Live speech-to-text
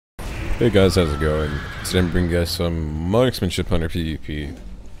Hey guys, how's it going? Today I'm bringing you guys some Marksmanship under PvP.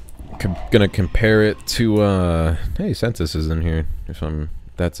 Gonna compare it to, hey, Sensus is in here,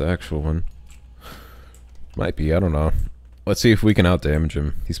 that's the actual one. Might be, I don't know. Let's see if we can outdamage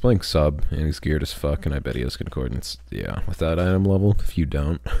him. He's playing sub, and he's geared as fuck, and I bet he has concordance. Yeah, with that item level, if you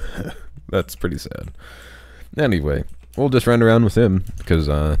don't, that's pretty sad. Anyway, we'll just run around with him, because,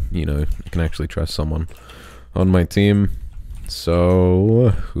 you know, I can actually trust someone on my team.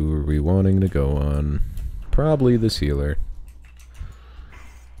 So, who are we wanting to go on? Probably this healer.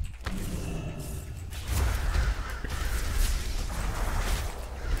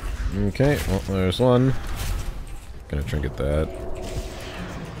 Okay, well, there's one. Gonna trinket that.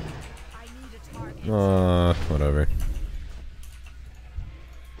 Whatever.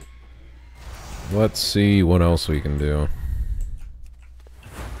 Let's see what else we can do.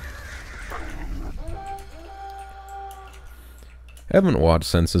 I haven't watched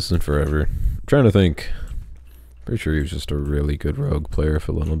Sensus in forever. I'm trying to think. Pretty sure he was just a really good rogue player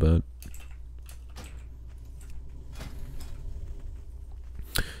for a little bit.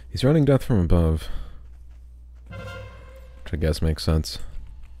 He's running death from above, which I guess makes sense.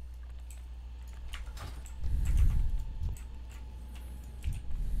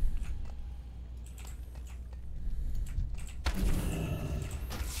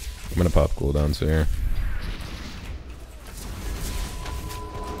 I'm gonna pop cooldowns here.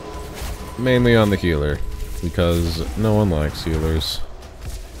 Mainly on the healer, because no one likes healers.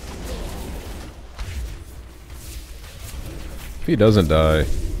 If he doesn't die,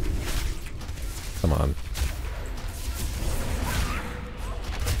 come on.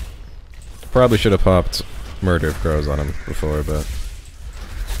 Probably should have popped Murder of Crows on him before, but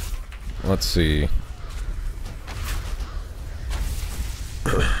let's see.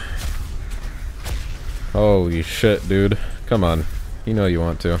 Holy shit, dude. Come on. You know you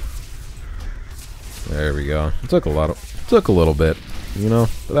want to. There we go. It took a little bit, you know,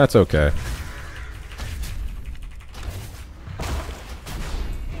 but that's okay.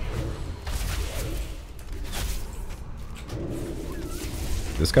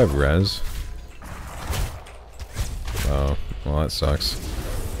 This guy res? Oh, well that sucks.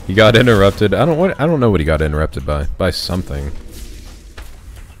 He got interrupted. I don't know what he got interrupted by. By something.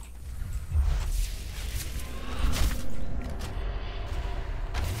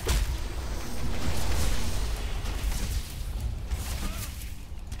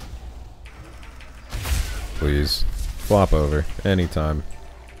 Please. Flop over. Anytime.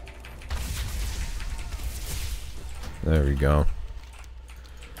 There we go.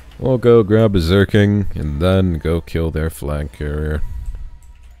 We'll go grab a Zerking, and then go kill their flag carrier.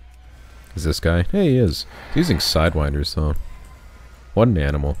 Is this guy? Hey, he is. He's using Sidewinders, though. What an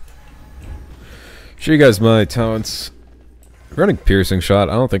animal. Show you guys my talents. Running Piercing Shot.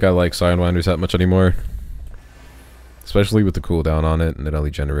 I don't think I like Sidewinders that much anymore. Especially with the cooldown on it, and it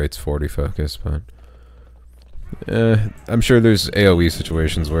only generates 40 focus, but I'm sure there's AoE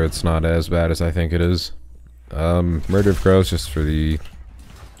situations where it's not as bad as I think it is. Murder of Crows just for the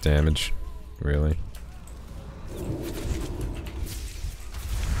damage, really.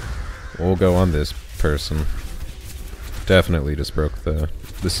 We'll go on this person. Definitely just broke the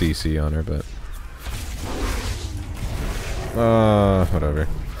CC on her, but whatever.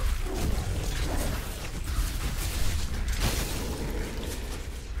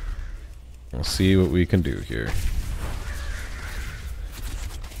 We'll see what we can do here.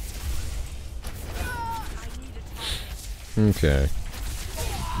 Okay.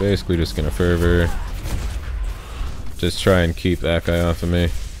 Basically just gonna fervor. Just try and keep that guy off of me.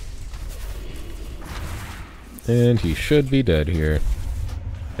 And he should be dead here.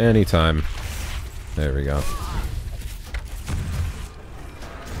 Anytime. There we go.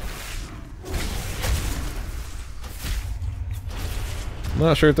 I'm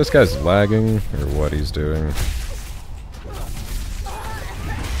not sure if this guy's lagging or what he's doing. I'm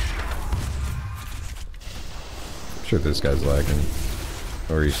sure this guy's lagging.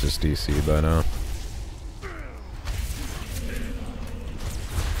 Or he's just DC by now.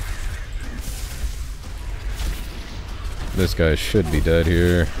 This guy should be dead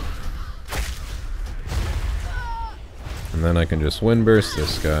here. And then I can just wind burst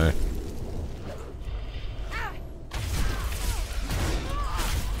this guy.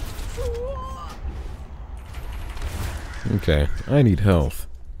 Okay, I need health.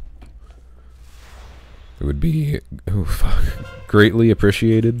 It would be greatly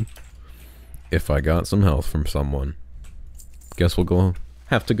appreciated if I got some health from someone. Guess we'll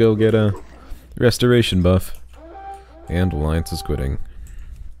have to go get a restoration buff. And Alliance is quitting.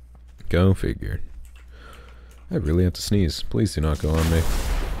 Go figure. I really have to sneeze. Please do not go on me.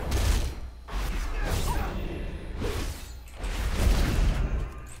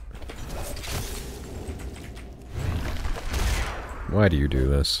 Why do you do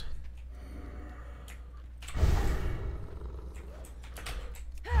this?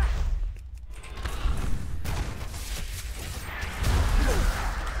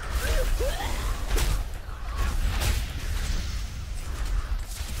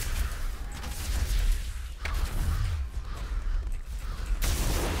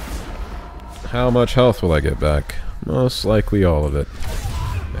 How much health will I get back? Most likely all of it.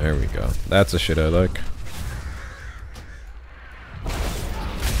 There we go. That's the shit I like.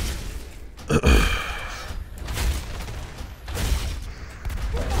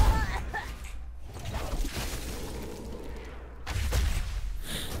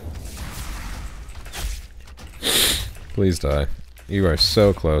 Please die. You are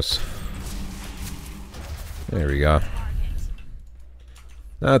so close. There we go.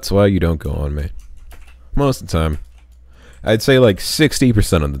 That's why you don't go on me. Most of the time. I'd say like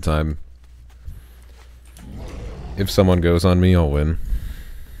 60% of the time. If someone goes on me, I'll win.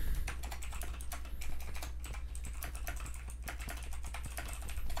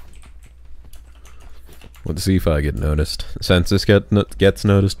 Let's see if I get noticed. Sensus gets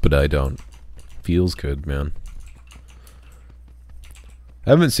noticed, but I don't. Feels good, man. I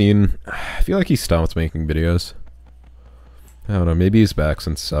haven't seen... I feel like he stopped making videos. I don't know, maybe he's back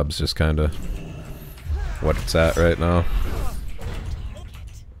since subs just kinda what it's at right now.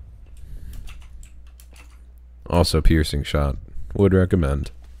 Also, piercing shot. Would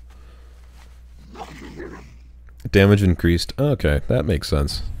recommend. Damage increased. Okay, that makes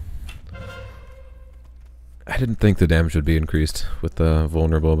sense. I didn't think the damage would be increased with the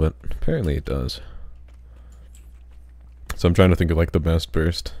vulnerable, but apparently it does. So I'm trying to think of like the best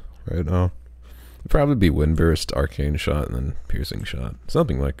burst right now. It'd probably be wind burst, arcane shot, and then piercing shot.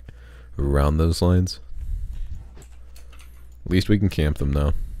 Something like around those lines. At least we can camp them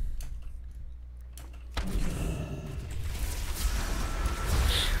now.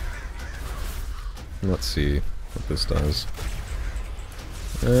 Let's see what this does.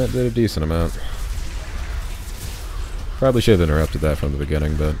 It did a decent amount. Probably should have interrupted that from the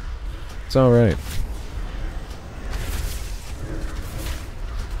beginning, but it's alright.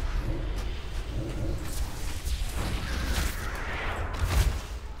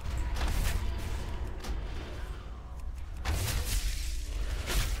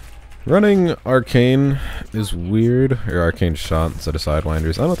 Running Arcane is weird, or Arcane Shot instead of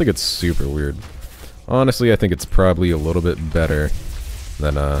Sidewinders. I don't think it's super weird. Honestly, I think it's probably a little bit better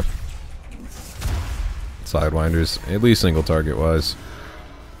than Sidewinders, at least single target wise.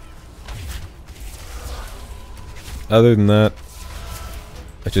 Other than that,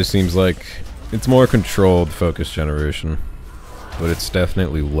 it just seems like it's more controlled focus generation, but it's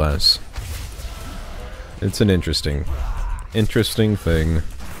definitely less. It's an interesting thing.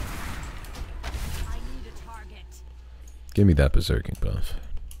 Give me that berserking buff.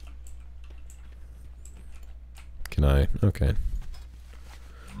 Can I? Okay.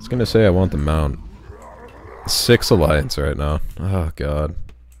 I was gonna say I want the mount. 6 alliance right now. Oh god.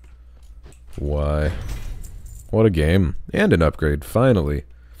 Why? What a game. And an upgrade, finally.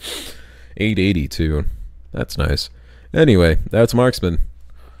 882. That's nice. Anyway, that's Marksman.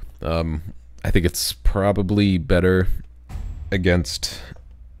 I think it's probably better against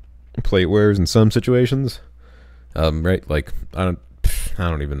plate wearers in some situations. Right? Like, I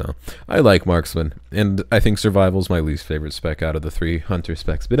don't even know. I like Marksman, and I think Survival's my least favorite spec out of the 3 Hunter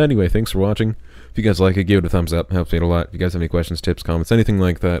specs. But anyway, thanks for watching. If you guys like it, give it a thumbs up. Helps me out a lot. If you guys have any questions, tips, comments, anything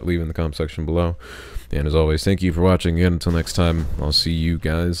like that, leave in the comment section below. And as always, thank you for watching, and until next time, I'll see you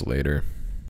guys later.